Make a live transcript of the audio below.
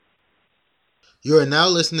You are now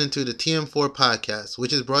listening to the TM4 podcast,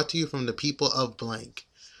 which is brought to you from the people of blank.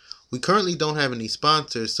 We currently don't have any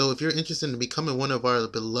sponsors, so if you're interested in becoming one of our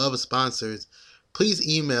beloved sponsors, please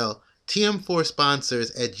email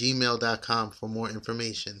tm4sponsors@gmail.com for more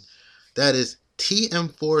information. That is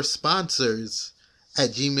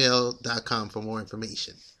tm4sponsors@gmail.com for more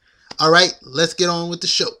information. All right, let's get on with the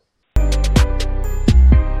show.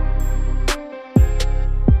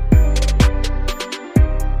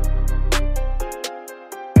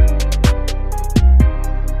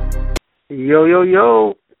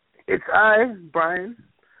 Yo, it's I, Brian,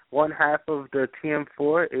 one half of the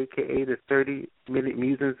TM4, a.k.a. the 30-minute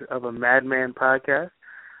musings of a madman podcast,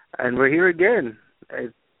 and we're here again.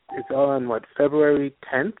 It's on, February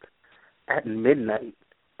 10th at midnight,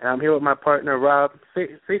 and I'm here with my partner, Rob.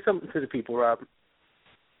 Say something to the people, Rob.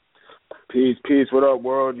 Peace. What up,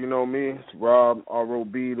 world? You know me. It's Rob,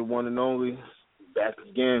 R.O.B., the one and only, back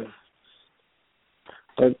again.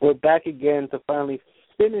 And we're back again to finally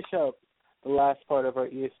finish up the last part of our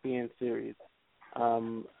ESPN series. I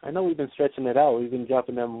know we've been stretching it out. We've been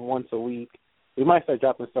dropping them once a week. We might start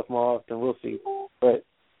dropping stuff more often. We'll see. But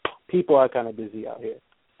people are kind of busy out here.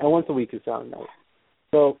 And once a week is sound nice.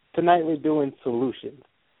 So tonight we're doing solutions.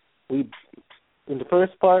 In the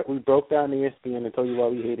first part, we broke down ESPN and told you why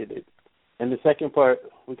we hated it. In the second part,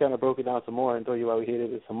 we kind of broke it down some more and told you why we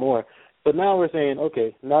hated it some more. But now we're saying,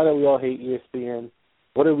 okay, now that we all hate ESPN,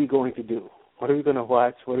 what are we going to do? What are we going to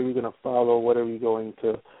watch? What are we going to follow? What are we going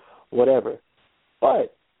to whatever?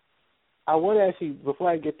 But I want to actually, before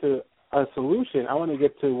I get to a solution, I want to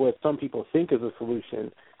get to what some people think is a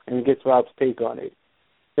solution and get Rob's take on it.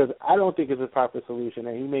 Because I don't think it's a proper solution,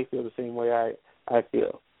 and he may feel the same way I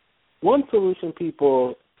feel. One solution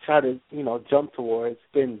people try to, jump towards,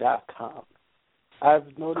 spin.com.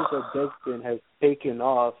 I've noticed that Deadspin has taken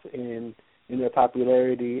off in their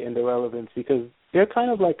popularity and their relevance because they're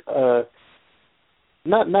kind of like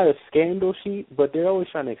not a scandal sheet, but they're always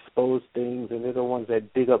trying to expose things, and they're the ones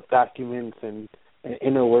that dig up documents and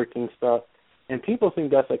inner working stuff. And people think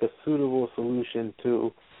that's like a suitable solution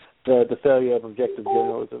to the failure of objective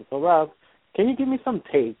journalism. So, Rob, can you give me some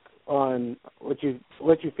take on what you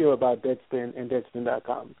feel about Deadspin and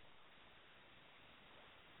Deadspin.com?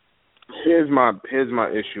 Here's my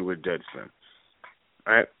issue with Deadspin.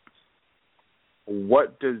 All right.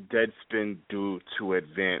 What does Deadspin do to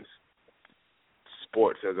advance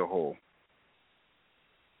sports as a whole?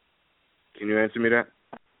 Can you answer me that?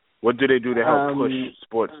 What do they do to help push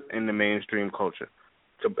sports in the mainstream culture,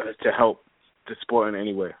 to help the sport in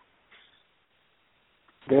any way?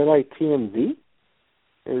 They're like TMZ?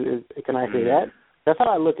 Can I say that? That's how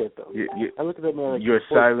I look at them. I look at them like your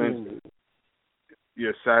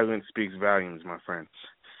silence speaks volumes, my friend.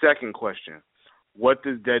 Second question. What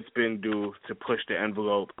does Deadspin do to push the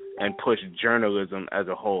envelope and push journalism as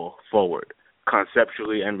a whole forward,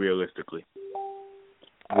 conceptually and realistically?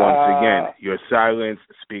 Once again, your silence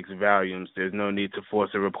speaks volumes. There's no need to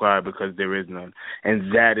force a reply because there is none.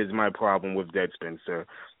 And that is my problem with Deadspin, sir.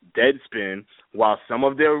 Deadspin, while some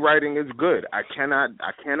of their writing is good, I cannot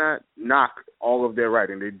knock all of their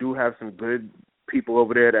writing. They do have some good people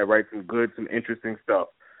over there that write some interesting stuff.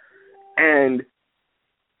 And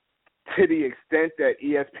to the extent that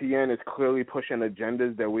ESPN is clearly pushing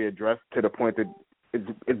agendas that we address to the point that it's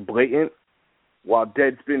blatant, while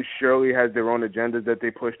Deadspin surely has their own agendas that they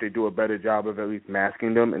push, they do a better job of at least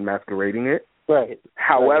masking them and masquerading it. Right.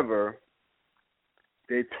 However,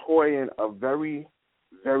 they toy in a very,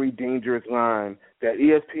 very dangerous line that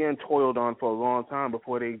ESPN toiled on for a long time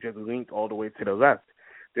before they just linked all the way to the left.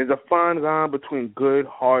 There's a fine line between good,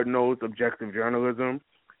 hard-nosed, objective journalism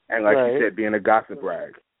and, like you said, being a gossip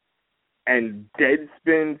rag. And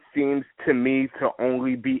Deadspin seems to me to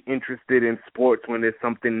only be interested in sports when there's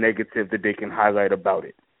something negative that they can highlight about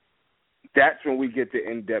it. That's when we get the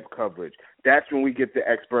in-depth coverage. That's when we get the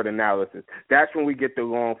expert analysis. That's when we get the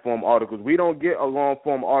long-form articles. We don't get a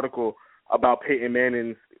long-form article about Peyton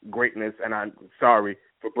Manning's greatness, and I'm sorry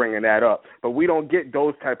for bringing that up, but we don't get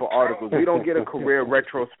those type of articles. We don't get a career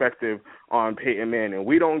retrospective on Peyton Manning.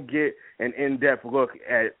 We don't get an in-depth look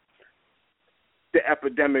at the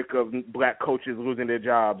epidemic of black coaches losing their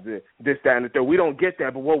jobs, this, that, and the third. We don't get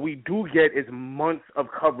that, but what we do get is months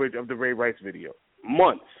of coverage of the Ray Rice video.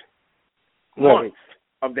 Months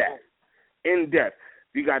of that, in depth.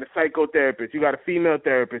 You got a psychotherapist, you got a female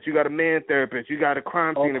therapist, you got a man therapist, you got a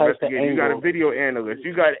crime scene investigator, you got a video analyst,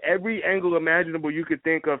 you got every angle imaginable you could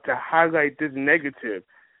think of to highlight this negative.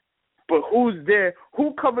 But who's there?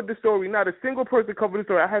 Who covered the story? Not a single person covered the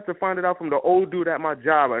story. I had to find it out from the old dude at my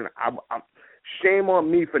job, and I'm shame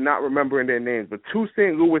on me for not remembering their names. But two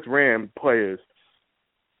St. Louis Ram players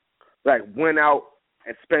like went out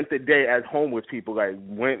and spent the day as homeless people, like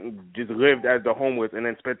went and just lived as the homeless and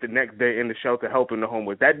then spent the next day in the shelter helping the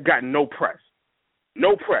homeless. That got no press.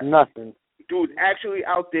 No press. Nothing. Dudes actually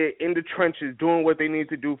out there in the trenches doing what they need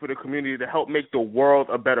to do for the community to help make the world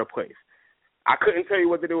a better place. I couldn't tell you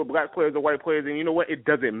what to do with black players or white players, and you know what? It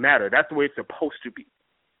doesn't matter. That's the way it's supposed to be.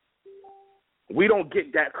 We don't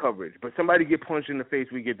get that coverage, but somebody get punched in the face,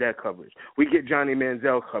 we get that coverage. We get Johnny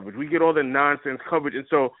Manziel coverage. We get all the nonsense coverage. And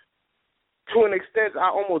so, to an extent, I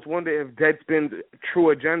almost wonder if Deadspin's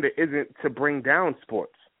true agenda isn't to bring down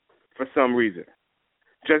sports for some reason.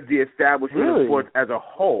 Just the establishment of sports as a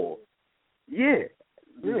whole. Yeah.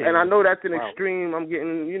 Really? And I know that's an extreme. I'm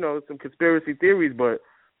getting, some conspiracy theories, but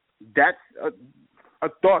that's a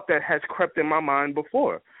thought that has crept in my mind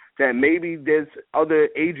before. That maybe there's other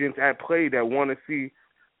agents at play that want to see.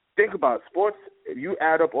 Think about sports. If you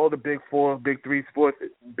add up all the big four, big three sports,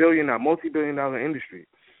 multi-billion-dollar industry,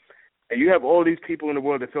 and you have all these people in the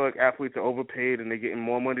world that feel like athletes are overpaid and they're getting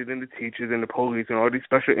more money than the teachers and the police and all these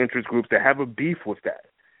special interest groups that have a beef with that.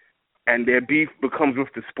 And their beef becomes with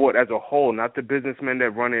the sport as a whole, not the businessmen that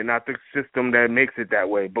run it, not the system that makes it that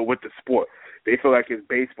way, but with the sport. They feel like it's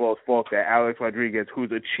baseball's fault that Alex Rodriguez,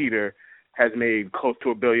 who's a cheater, has made close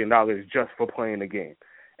to $1 billion just for playing the game.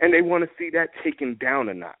 And they want to see that taken down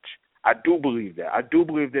a notch. I do believe that. I do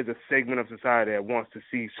believe there's a segment of society that wants to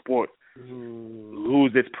see sport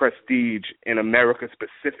lose its prestige in America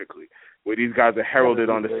specifically, where these guys are heralded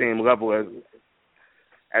on the same level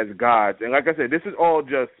as gods. And like I said, this is all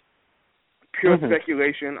just pure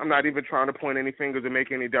speculation. I'm not even trying to point any fingers or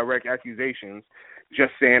make any direct accusations.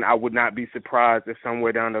 Just saying I would not be surprised if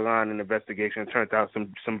somewhere down the line an investigation turns out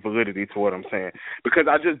some validity to what I'm saying. Because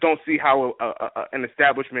I just don't see how an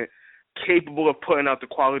establishment capable of putting out the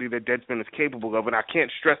quality that Deadspin is capable of, and I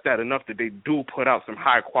can't stress that enough that they do put out some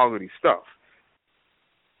high-quality stuff.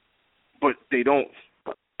 But they don't.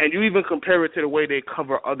 And you even compare it to the way they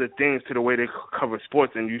cover other things to the way they cover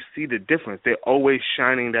sports, and you see the difference. They're always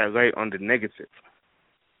shining that light on the negative.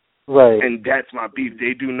 Right. And that's my beef.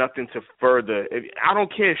 They do nothing to further. I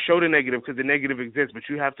don't care, show the negative because the negative exists, but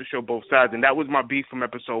you have to show both sides. And that was my beef from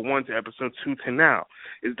episode 1 to episode 2 to now,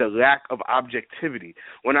 is the lack of objectivity.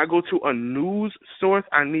 When I go to a news source,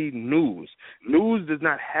 I need news. News does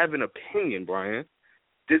not have an opinion, Brian.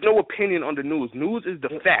 There's no opinion on the news. News is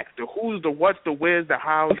the facts, the who's, the what's, the where's, the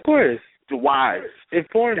how's, of course, the why's.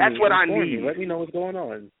 Inform me. That's what I need. Let me know what's going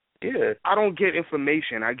on. Yeah. I don't get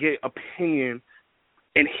information. I get opinion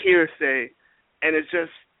and hearsay, and it's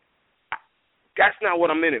just, that's not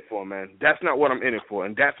what I'm in it for, man. That's not what I'm in it for,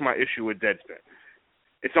 and that's my issue with Deadspin.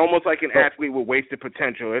 It's almost like an athlete with wasted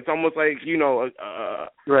potential. It's almost like,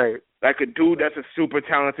 right, like a dude that's a super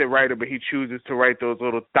talented writer, but he chooses to write those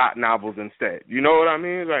little thought novels instead. You know what I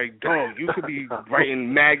mean? Like, dog, you could be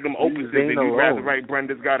writing magnum opuses and you'd rather write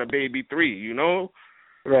Brenda's Got a Baby 3, you know?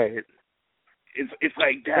 Right. It's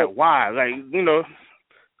like that. Why? Like,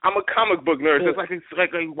 I'm a comic book nerd. So it's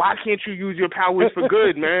like why can't you use your powers for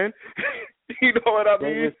good, man? You know what I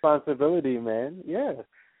mean? Responsibility, man. Yeah.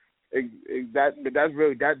 That's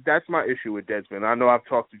my issue with Deadspin. I know I've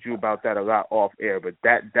talked to you about that a lot off air, but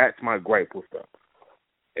that's my gripe with them,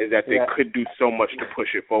 is that they could do so much to push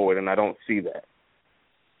it forward, and I don't see that.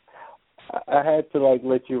 I had to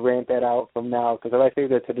let you rant that out from now, because if I say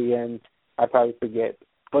that to the end, I probably forget.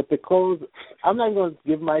 But to close, I'm not going to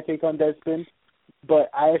give my take on Deadspin, but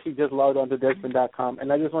I actually just logged on to Deadspin.com,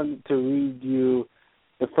 and I just wanted to read you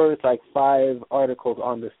the first 5 articles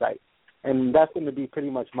on the site. And that's going to be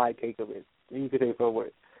pretty much my take of it. You can take it for a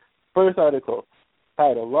word. First article,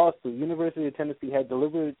 title, Lawsuit, University of Tennessee had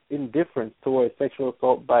deliberate indifference towards sexual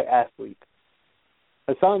assault by athlete.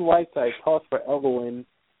 Hassan Whiteside tossed for Elwyn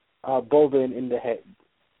Bolden in the head.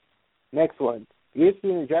 Next one,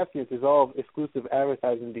 ESPN and DraftKings dissolve exclusive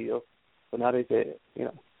advertising deal. So now they say,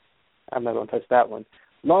 I'm not going to touch that one.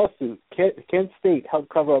 Lawsuit, Kent State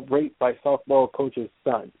helped cover up rape by softball coach's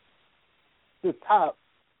son. The top,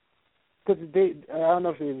 because I don't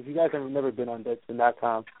know if you guys have never been on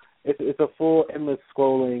Deadspin.com. It's a full endless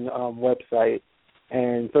scrolling website,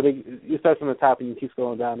 and so you start from the top and you keep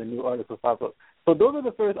scrolling down and new articles pop up. So those are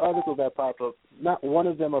the first articles that pop up. Not one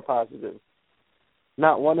of them are positive.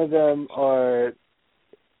 Not one of them are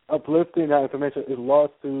uplifting that information. It's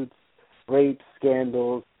lawsuits, rape,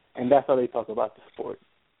 scandals, and that's how they talk about the sport.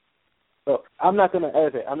 So I'm not going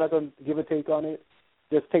to give a take on it.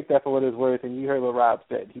 Just take that for what it's worth, and you heard what Rob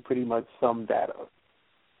said. He pretty much summed that up.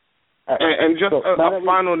 Right. And just a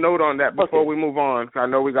final note on that before we move on, because I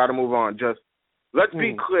know we got to move on. Just let's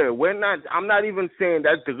be clear. I'm not even saying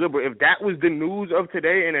that's deliberate. If that was the news of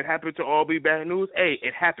today and it happened to all be bad news, hey,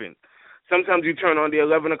 it happened. Sometimes you turn on the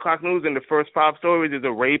 11 o'clock news and the first 5 stories is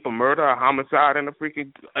a rape, a murder, a homicide, and a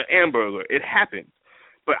freaking Amber Alert. It happens.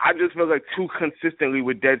 But I just feel like too consistently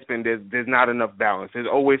with Deadspin, there's not enough balance. There's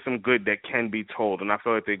always some good that can be told, and I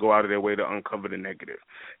feel like they go out of their way to uncover the negative.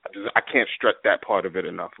 I can't stress that part of it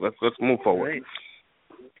enough. Let's move forward.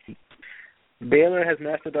 Right. Baylor has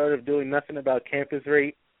mastered the art of doing nothing about campus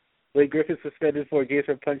rape. Blake Griffin suspended for games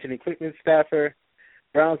for punching equipment staffer.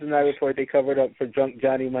 Browns did not report they covered up for drunk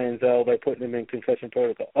Johnny Manziel by putting him in concussion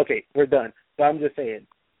protocol. Okay, we're done. So I'm just saying.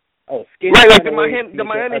 Oh, right, like the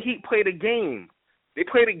Miami Heat played a game. They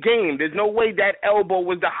played a game. There's no way that elbow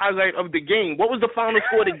was the highlight of the game. What was the final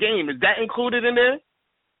score of the game? Is that included in there?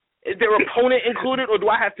 Is their opponent included, or do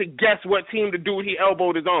I have to guess what team the dude he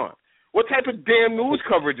elbowed is on? What type of damn news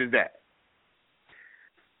coverage is that?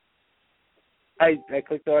 I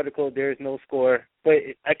clicked the article. There is no score, but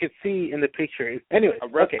I could see in the picture. Anyway, I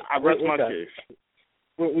rest my case.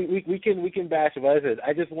 We can bash it, but I said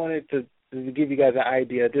I just wanted to give you guys an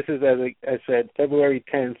idea. This is, as I said, February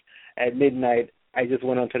 10th at midnight. I just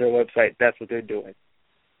went onto their website. That's what they're doing.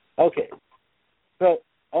 Okay. So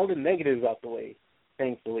all the negatives out the way,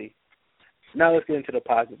 thankfully. Now let's get into the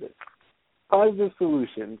positives. Positive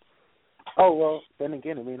solutions. Oh, well, then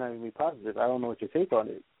again, it may not even be positive. I don't know what your take on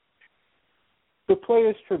it. The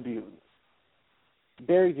Players Tribune.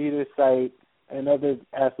 Derek Jeter's site and other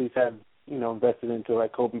athletes have, invested into,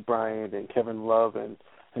 like Kobe Bryant and Kevin Love and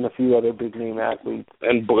a few other big-name athletes.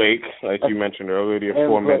 And Blake, like you mentioned earlier, the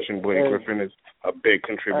aforementioned Blake Griffin is a big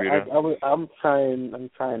contributor. I'm trying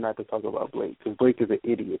not to talk about Blake because Blake is an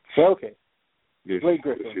idiot. So, okay. Yes, Blake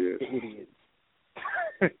Griffin, yes, the idiot.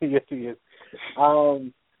 Yes, he is.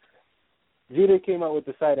 Jeter came out with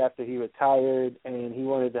the site after he retired, and he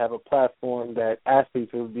wanted to have a platform that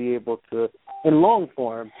athletes would be able to, in long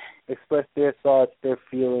form, express their thoughts, their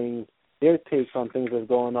feelings, their takes on things that's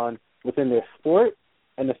going on within their sport,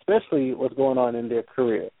 and especially what's going on in their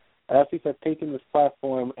career. Athletes have taken this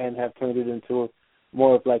platform and have turned it into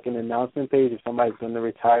more of like an announcement page. If somebody's going to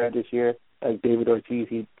retire this year, like David Ortiz,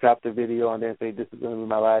 he dropped a video on there and said, this is going to be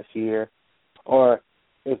my last year. Or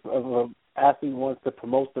if an athlete wants to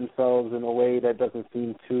promote themselves in a way that doesn't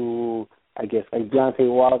seem too, I guess, like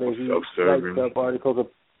Deontay Wilder, he writes up articles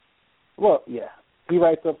he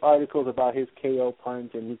writes up articles about his KO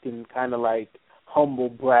punch, and he can kind of like humble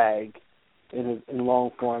brag in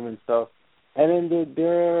long form and stuff. And then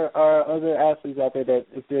there are other athletes out there that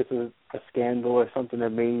if there's a scandal or something that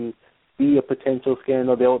may be a potential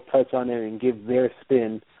scandal, they'll touch on it and give their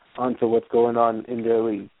spin onto what's going on in their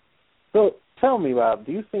league. So tell me, Rob,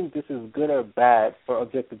 do you think this is good or bad for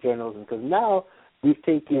objective journalism? Because now we've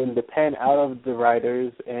taken the pen out of the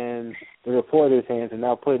writers and the reporters' hands and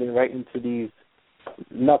now put it right into these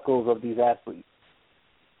knuckles of these athletes.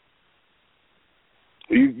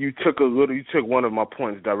 You took one of my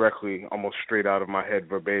points directly, almost straight out of my head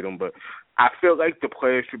verbatim, but I feel like the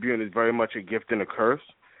Players Tribune is very much a gift and a curse.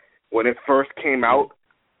 When it first came out,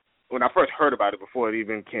 when I first heard about it before it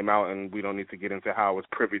even came out, and we don't need to get into how I was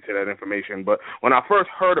privy to that information, but when I first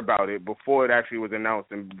heard about it, before it actually was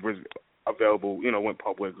announced and was available, went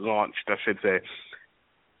public, launched, I should say,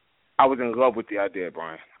 I was in love with the idea,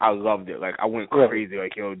 Brian. I loved it. Like, I went crazy.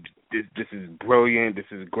 Like, this is brilliant. This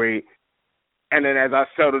is great. And then as I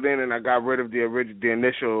settled in and I got rid of the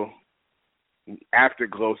initial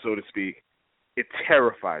afterglow, so to speak, it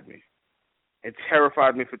terrified me. It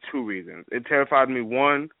terrified me for two reasons. It terrified me,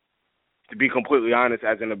 one, to be completely honest,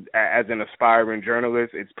 as an aspiring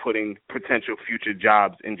journalist, it's putting potential future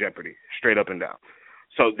jobs in jeopardy, straight up and down.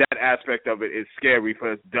 So that aspect of it is scary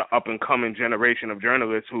for the up-and-coming generation of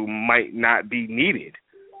journalists who might not be needed.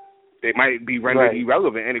 They might be rendered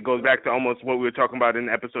irrelevant, and it goes back to almost what we were talking about in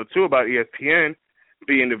episode 2 about ESPN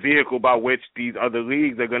being the vehicle by which these other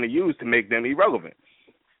leagues are going to use to make them irrelevant.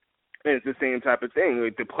 And it's the same type of thing.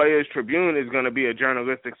 Like, the Players Tribune is going to be a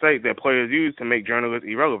journalistic site that players use to make journalists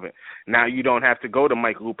irrelevant. Now you don't have to go to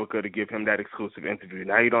Mike Lupica to give him that exclusive interview.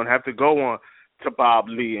 Now you don't have to go on to Bob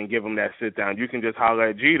Lee and give him that sit-down. You can just holler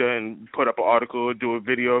at Jeter and put up an article or do a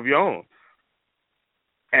video of your own.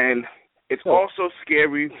 And it's also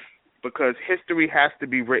scary because history has to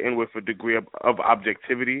be written with a degree of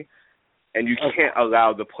objectivity, and you can't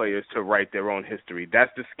allow the players to write their own history. That's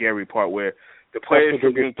the scary part, where the Players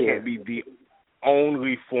Tribune can't be the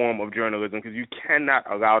only form of journalism because you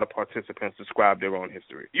cannot allow the participants to scribe their own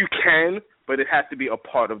history. You can, but it has to be a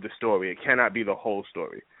part of the story. It cannot be the whole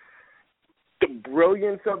story. The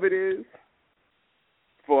brilliance of it is,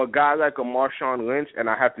 for a guy like a Marshawn Lynch, and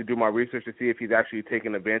I have to do my research to see if he's actually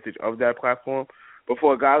taking advantage of that platform, but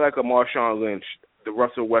for a guy like a Marshawn Lynch, the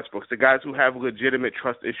Russell Westbrooks, the guys who have legitimate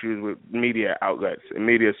trust issues with media outlets and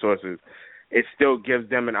media sources, it still gives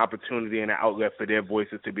them an opportunity and an outlet for their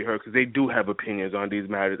voices to be heard, because they do have opinions on these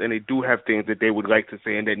matters, and they do have things that they would like to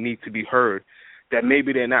say and that need to be heard that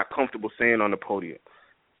maybe they're not comfortable saying on the podium.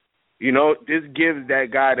 You know, this gives that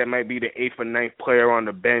guy that might be the 8th or 9th player on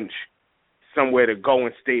the bench somewhere to go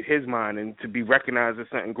and state his mind and to be recognized as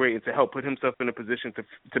something great and to help put himself in a position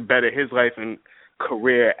to better his life and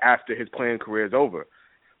career after his playing career is over.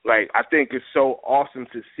 Like, I think it's so awesome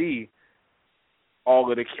to see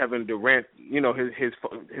all of the Kevin Durant, you know, his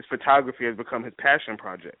photography has become his passion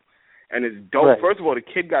project. And it's dope. Right. First of all, the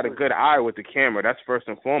kid got a good eye with the camera. That's first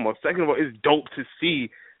and foremost. Second of all, it's dope to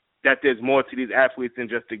see that there's more to these athletes than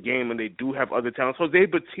just the game, and they do have other talents. Jose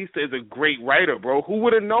Bautista is a great writer, bro. Who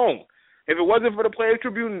would have known? If it wasn't for the Players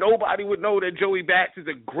Tribune, nobody would know that Joey Bats is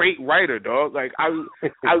a great writer, dog. Like,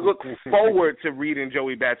 I look forward to reading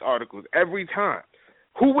Joey Bats articles every time.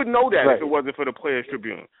 Who would know that if it wasn't for the Players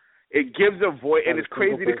Tribune? It gives a voice, and it's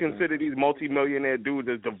crazy to consider these multimillionaire dudes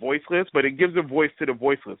as the voiceless, but it gives a voice to the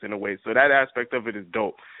voiceless in a way. So that aspect of it is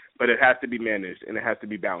dope, but it has to be managed, and it has to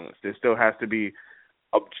be balanced. There still has to be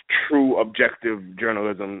a true objective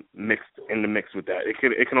journalism mixed in the mix with that. It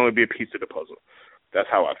can only be a piece of the puzzle. That's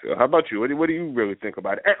how I feel. How about you? What do you really think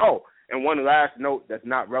about it? And one last note that's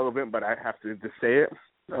not relevant, but I have to just say it.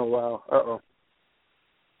 Oh, wow. Uh-oh.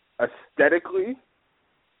 Aesthetically,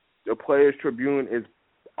 the Players Tribune is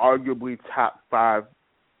arguably top 5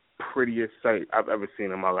 prettiest site I've ever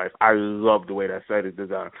seen in my life. I love the way that site is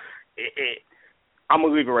designed. I'm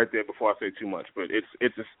going to leave it right there before I say too much, but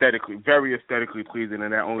it's very aesthetically pleasing,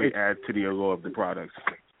 and that only adds to the allure of the products.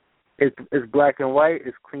 It's black and white,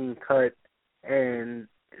 it's clean cut, and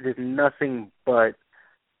there's nothing but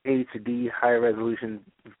HD, high-resolution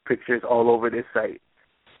pictures all over this site.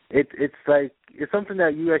 It's something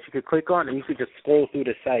that you actually could click on, and you could just scroll through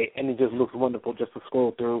the site, and it just looks wonderful just to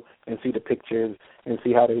scroll through and see the pictures and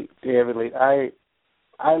see how they relate. I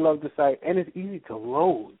love the site, and it's easy to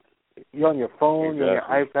load. You're on your phone, you're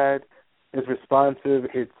on your iPad. It's responsive.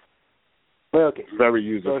 It's very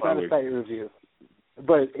user-friendly. So it's not a site review,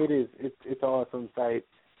 but it is. It's an awesome site.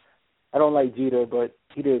 I don't like Jeter, but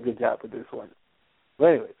he did a good job with this one. But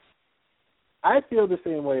anyways, I feel the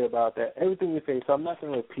same way about that. Everything you say, so I'm not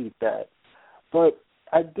going to repeat that. But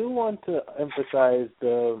I do want to emphasize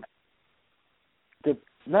the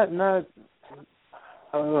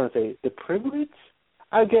privilege.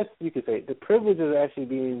 I guess you could say the privilege is actually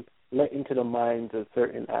being let into the minds of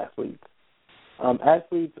certain athletes.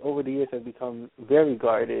 Athletes over the years have become very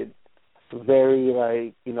guarded,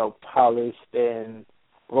 very polished and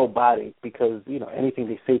robotic, because anything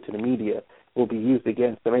they say to the media will be used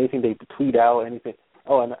against them. Anything they tweet out, anything.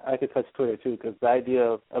 Oh, and I could touch Twitter too, because the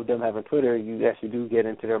idea of them having Twitter, you actually do get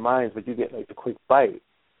into their minds, but you get the quick bite.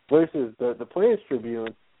 Versus the Players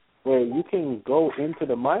Tribune, where you can go into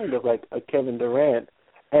the mind of a Kevin Durant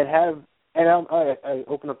and have. And I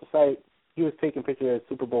opened up the site. He was taking pictures at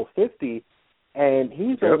Super Bowl 50, and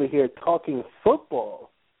he's over here talking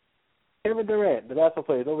football. Kevin Durant, the basketball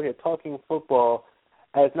player, is over here talking football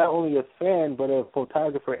as not only a fan but a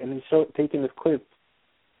photographer, and he's taking his clips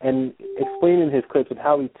and explaining his clips and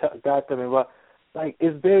how he got them and what.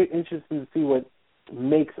 It's very interesting to see what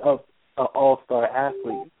makes up an all-star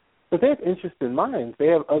athlete. But they have interesting minds. They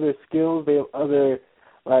have other skills. They have other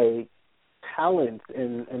talents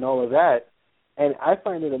and all of that. And I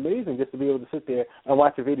find it amazing just to be able to sit there and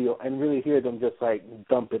watch a video and really hear them just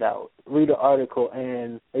dump it out. Read an article,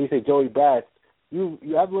 and like you say, Joey Bats,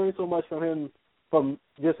 I've learned so much from him from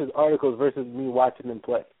just his articles versus me watching him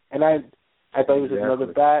play. And I thought he was just another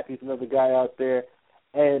bat. He's another guy out there,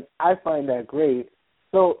 and I find that great.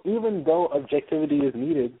 So even though objectivity is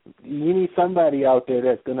needed, you need somebody out there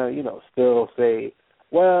that's gonna, still say,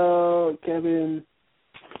 well, Kevin,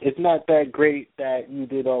 it's not that great that you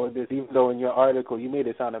did all of this, even though in your article you made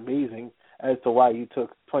it sound amazing as to why you took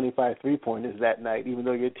 25 3-pointers that night, even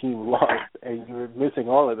though your team lost and you were missing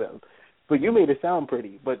all of them. But you made it sound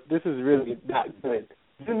pretty, but this is really not good.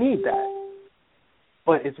 You need that.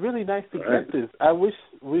 But it's really nice to get this. I wish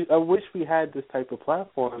we had this type of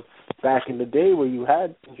platform back in the day where you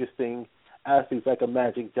had interesting athletes like a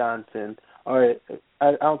Magic Johnson, or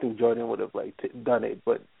I don't think Jordan would have done it,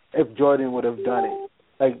 but if Jordan would have done it,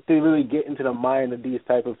 they really get into the mind of these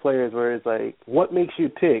type of players where it's what makes you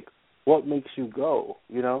tick, what makes you go,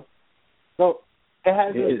 So it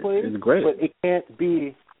has its place, but it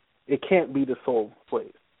can't be the sole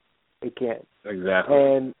place. It can't. Exactly.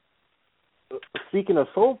 And speaking of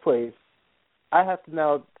sole place, I have to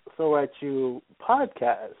now throw at you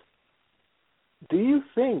podcasts. Do you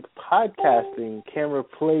think podcasting can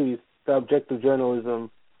replace the objective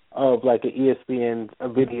journalism of like an ESPN a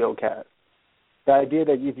video cast. The idea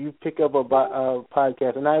that if you pick up a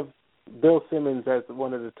podcast, and Bill Simmons as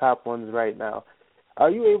one of the top ones right now, are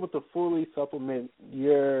you able to fully supplement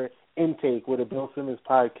your intake with a Bill Simmons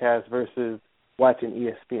podcast versus watching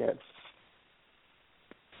ESPN?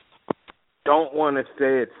 Don't want to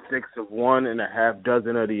say it's 6 of one and a half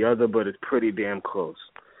dozen of the other, but it's pretty damn close.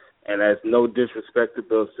 And that's no disrespect to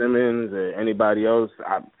Bill Simmons or anybody else.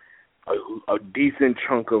 A decent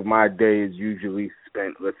chunk of my day is usually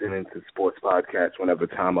spent listening to sports podcasts whenever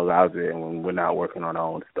time allows it and when we're not working on our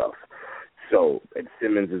own stuff. So, and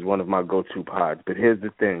Simmons is one of my go-to pods. But here's the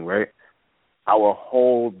thing, right? Our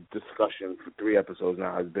whole discussion for 3 episodes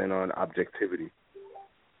now has been on objectivity.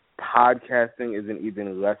 Podcasting is an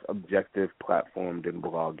even less objective platform than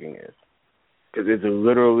blogging is. Because it's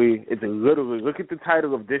literally, look at the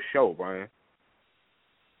title of this show, Brian.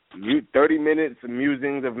 30 minutes of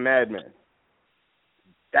musings of madmen.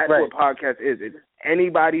 That's right. what podcast is. It's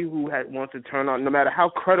anybody who wants to turn on, no matter how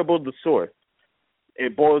credible the source,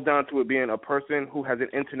 it boils down to it being a person who has an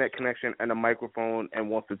internet connection and a microphone and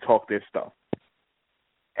wants to talk their stuff.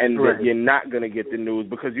 And right. You're not going to get the news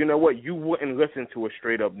because you know what? You wouldn't listen to a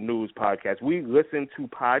straight-up news podcast. We listen to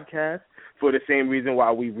podcasts for the same reason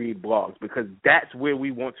why we read blogs, because that's where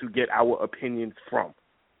we want to get our opinions from.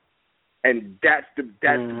 And that's the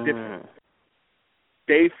difference.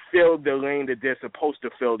 They fill the lane that they're supposed to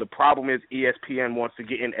fill. The problem is ESPN wants to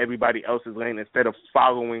get in everybody else's lane instead of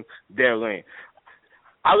following their lane.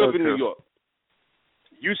 I live in New York.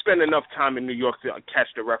 You spend enough time in New York to catch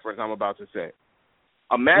the reference I'm about to say.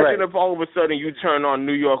 Imagine if all of a sudden you turn on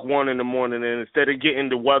New York 1 in the morning and instead of getting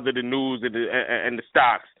the weather, the news, and the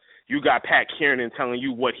stocks, you got Pat Kiernan telling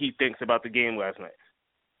you what he thinks about the game last night.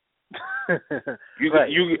 You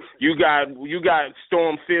got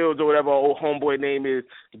Storm Fields or whatever old homeboy name is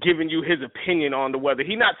giving you his opinion on the weather.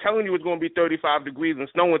 He not telling you it's going to be 35 degrees and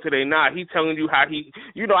snowing today. Nah, he telling you how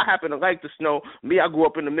I happen to like the snow. Me, I grew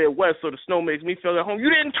up in the Midwest, so the snow makes me feel at home. You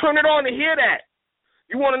didn't turn it on to hear that.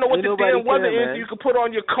 You want to know what the damn weather is, you can put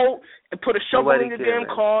on your coat and put a shovel in your damn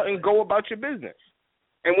car and go about your business.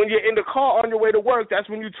 And when you're in the car on your way to work, that's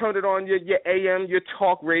when you turn it on your AM, your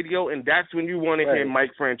talk radio, and that's when you want to hear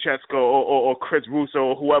Mike Francesco or Chris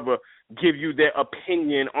Russo or whoever give you their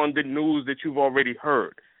opinion on the news that you've already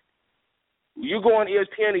heard. You go on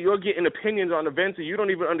ESPN and you're getting opinions on events and you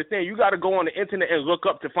don't even understand. You got to go on the internet and look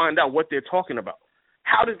up to find out what they're talking about.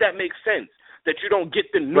 How does that make sense that you don't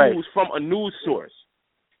get the news from a news source?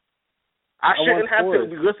 I shouldn't have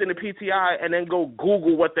to listen to PTI and then go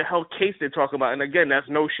Google what the hell case they're talking about. And again, that's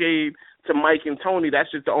no shade to Mike and Tony. That's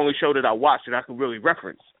just the only show that I watch that I can really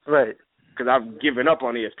reference. Right. Because I've given up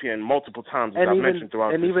on ESPN multiple times, as I've mentioned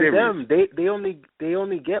throughout the series. And even them, they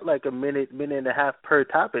only get like a minute and a half per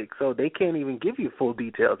topic, so they can't even give you full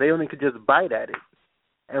details. They only could just bite at it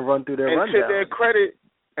and run through their rundown. To their credit,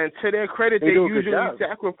 they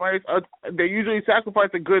usually sacrifice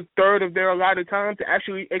a good third of their allotted time to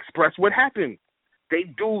actually express what happened. They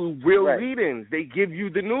do real read-ins. They give you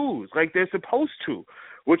the news like they're supposed to,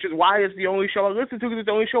 which is why it's the only show I listen to, because it's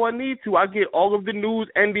the only show I need to. I get all of the news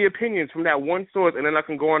and the opinions from that one source, and then I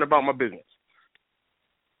can go on about my business.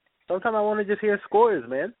 Sometimes I want to just hear scores,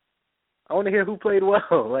 man. I want to hear who played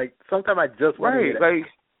well. Like, sometimes I just want to hear that.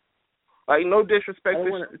 Like, no disrespect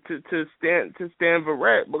to Stan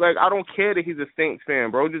Verrett, but, like, I don't care that he's a Saints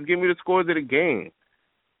fan, bro. Just give me the scores of the game.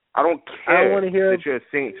 I don't care that you're a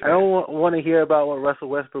Saints fan. I don't want to hear about what Russell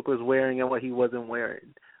Westbrook was wearing and what he wasn't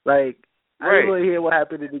wearing. Like, I don't want to hear what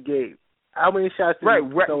happened in the game. How many shots did he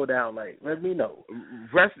throw down? Like, let me know.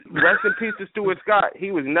 Rest in peace to Stuart Scott.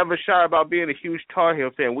 He was never shy about being a huge Tar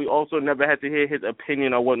Heel fan. We also never had to hear his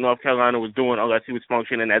opinion on what North Carolina was doing unless he was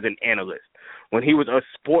functioning as an analyst. When he was a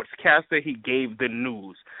sportscaster, he gave the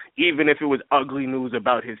news, even if it was ugly news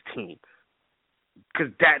about his team.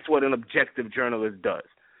 Because that's what an objective journalist does.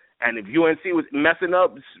 And if UNC was messing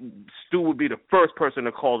up, Stu would be the first person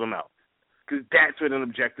to call them out. Because that's what an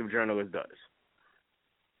objective journalist does.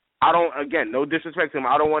 No disrespect to him,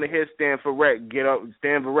 I don't want to hear Stan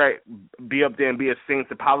Verrett be up there and be a Saints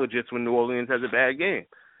apologist when New Orleans has a bad game.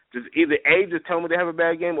 Just either A, just tell me they have a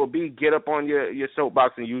bad game, or B, get up on your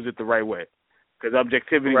soapbox and use it the right way. Because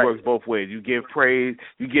objectivity works both ways. You give praise,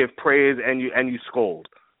 and you scold.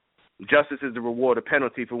 Justice is the reward or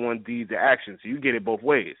penalty for one's deeds or actions. So you get it both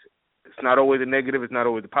ways. It's not always a negative, it's not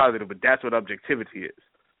always a positive, but that's what objectivity is.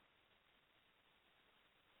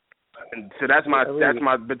 And so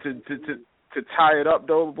but to tie it up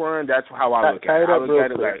though, Brian, that's how I look at it. I look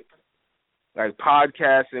at it like, Like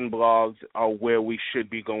podcasts and blogs are where we should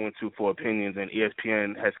be going to for opinions, and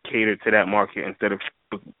ESPN has catered to that market instead of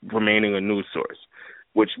remaining a news source,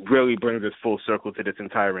 which really brings us full circle to this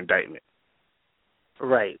entire indictment.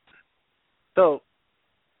 Right. So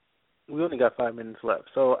we only got 5 minutes left.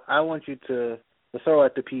 So I want you to throw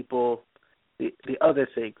at the people the other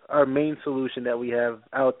thing, our main solution that we have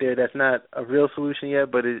out there that's not a real solution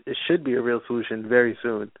yet, but it should be a real solution very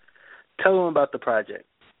soon. Tell them about the project.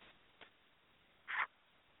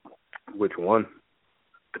 Which one?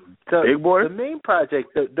 So Big boy? The main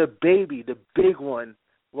project, the baby, the big one.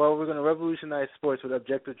 Well, we're going to revolutionize sports with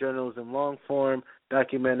objective journalism, long form,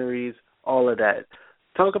 documentaries, all of that.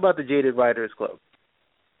 Talk about the Jaded Writers Club.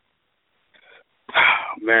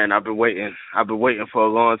 Man, I've been waiting. I've been waiting for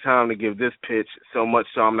a long time to give this pitch, so much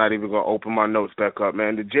so I'm not even going to open my notes back up,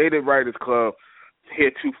 man. The Jaded Writers Club,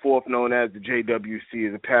 heretofore known as the JWC,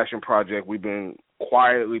 is a passion project we've been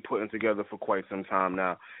quietly putting together for quite some time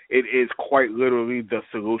now. It is quite literally the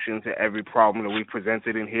solution to every problem that we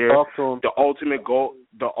presented in here. The ultimate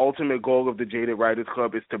goal of the Jaded Writers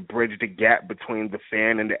Club is to bridge the gap between the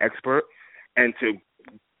fan and the expert, and to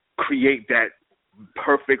create that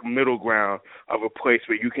perfect middle ground of a place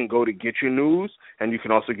where you can go to get your news, and you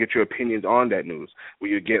can also get your opinions on that news,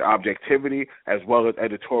 where you get objectivity as well as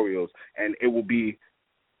editorials, and it will be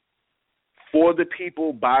for the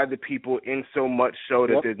people, by the people, in so much so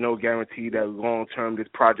that there's no guarantee that long-term this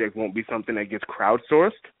project won't be something that gets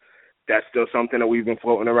crowdsourced. That's still something that we've been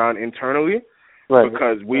floating around internally,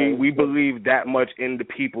 because we believe that much in the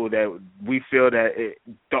people that we feel that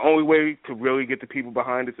the only way to really get the people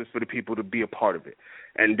behind this is for the people to be a part of it.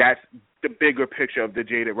 And that's the bigger picture of the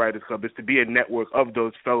Jaded Writers Club, is to be a network of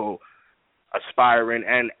those fellow aspiring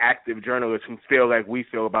and active journalists who feel like we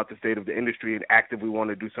feel about the state of the industry and actively want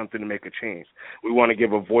to do something to make a change. We want to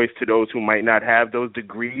give a voice to those who might not have those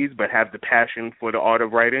degrees but have the passion for the art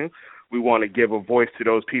of writing. We want to give a voice to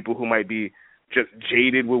those people who might be just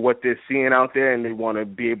jaded with what they're seeing out there and they want to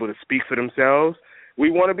be able to speak for themselves. We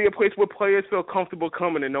want to be a place where players feel comfortable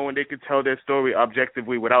coming and knowing they can tell their story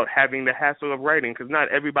objectively without having the hassle of writing, because not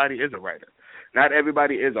everybody is a writer. Not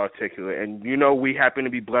everybody is articulate, and we happen to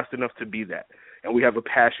be blessed enough to be that, and we have a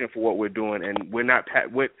passion for what we're doing, and we're not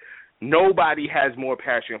nobody has more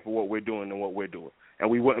passion for what we're doing than what we're doing, and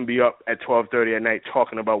we wouldn't be up at 12:30 at night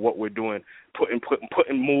talking about what we're doing,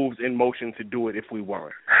 putting moves in motion to do it if we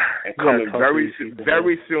weren't. And coming very soon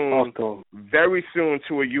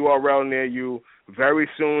to a URL near you, very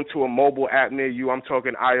soon to a mobile app near you. I'm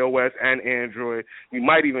talking iOS and Android. We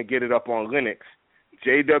might even get it up on Linux.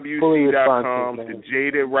 JWC.com, the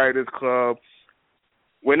Jaded Writers Club.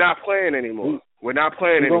 We're not playing anymore. We're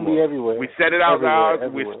going to be everywhere. We said it out loud.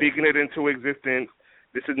 Everywhere. We're speaking it into existence.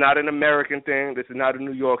 This is not an American thing. This is not a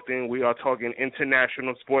New York thing. We are talking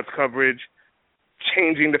international sports coverage,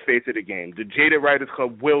 changing the face of the game. The Jaded Writers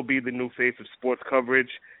Club will be the new face of sports coverage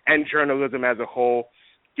and journalism as a whole.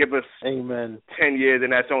 Give us 10 years,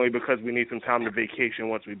 and that's only because we need some time to vacation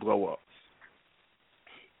once we blow up.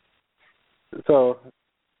 So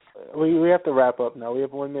we have to wrap up now. We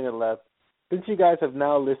have 1 minute left. Since you guys have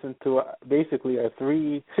now listened to basically a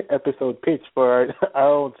 3-episode pitch for our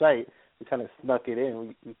own site, we kind of snuck it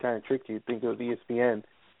in. We kind of tricked you to think it was ESPN.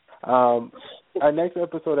 Our next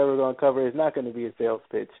episode that we're going to cover is not going to be a sales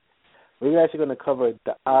pitch. We're actually going to cover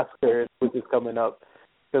the Oscars, which is coming up,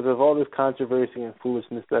 because of all this controversy and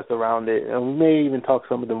foolishness that's around it. And we may even talk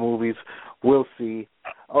some of the movies. We'll see.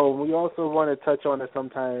 Oh, we also want to touch on it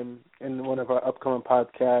sometime in one of our upcoming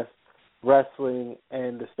podcasts, wrestling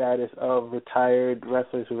and the status of retired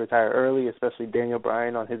wrestlers who retire early, especially Daniel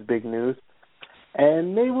Bryan on his big news.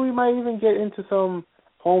 And maybe we might even get into some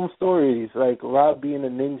home stories, like Rob being a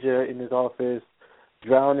ninja in his office,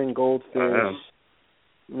 drowning goldfish,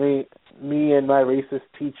 me and my racist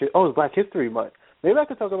teacher. Oh, it's Black History Month. Maybe I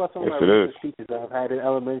could talk about some of my racist teachers that I've had in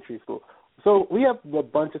elementary school. So we have a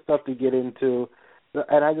bunch of stuff to get into,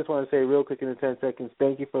 and I just want to say real quick in the 10 seconds,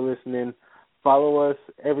 thank you for listening. Follow us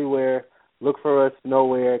everywhere. Look for us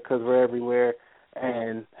nowhere, because we're everywhere.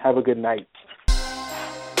 And have a good night.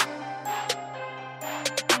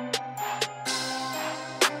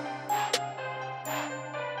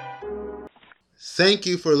 Thank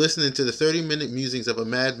you for listening to the 30-minute musings of a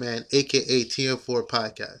madman, aka TM4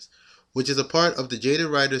 podcast, which is a part of the Jaded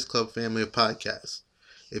Writers Club family of podcasts.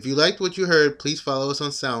 If you liked what you heard, please follow us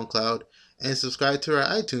on SoundCloud and subscribe to our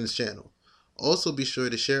iTunes channel. Also, be sure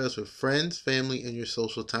to share us with friends, family, and your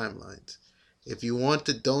social timelines. If you want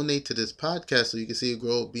to donate to this podcast so you can see it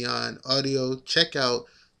grow beyond audio, check out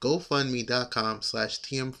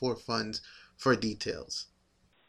GoFundMe.com/TM4Funds for details.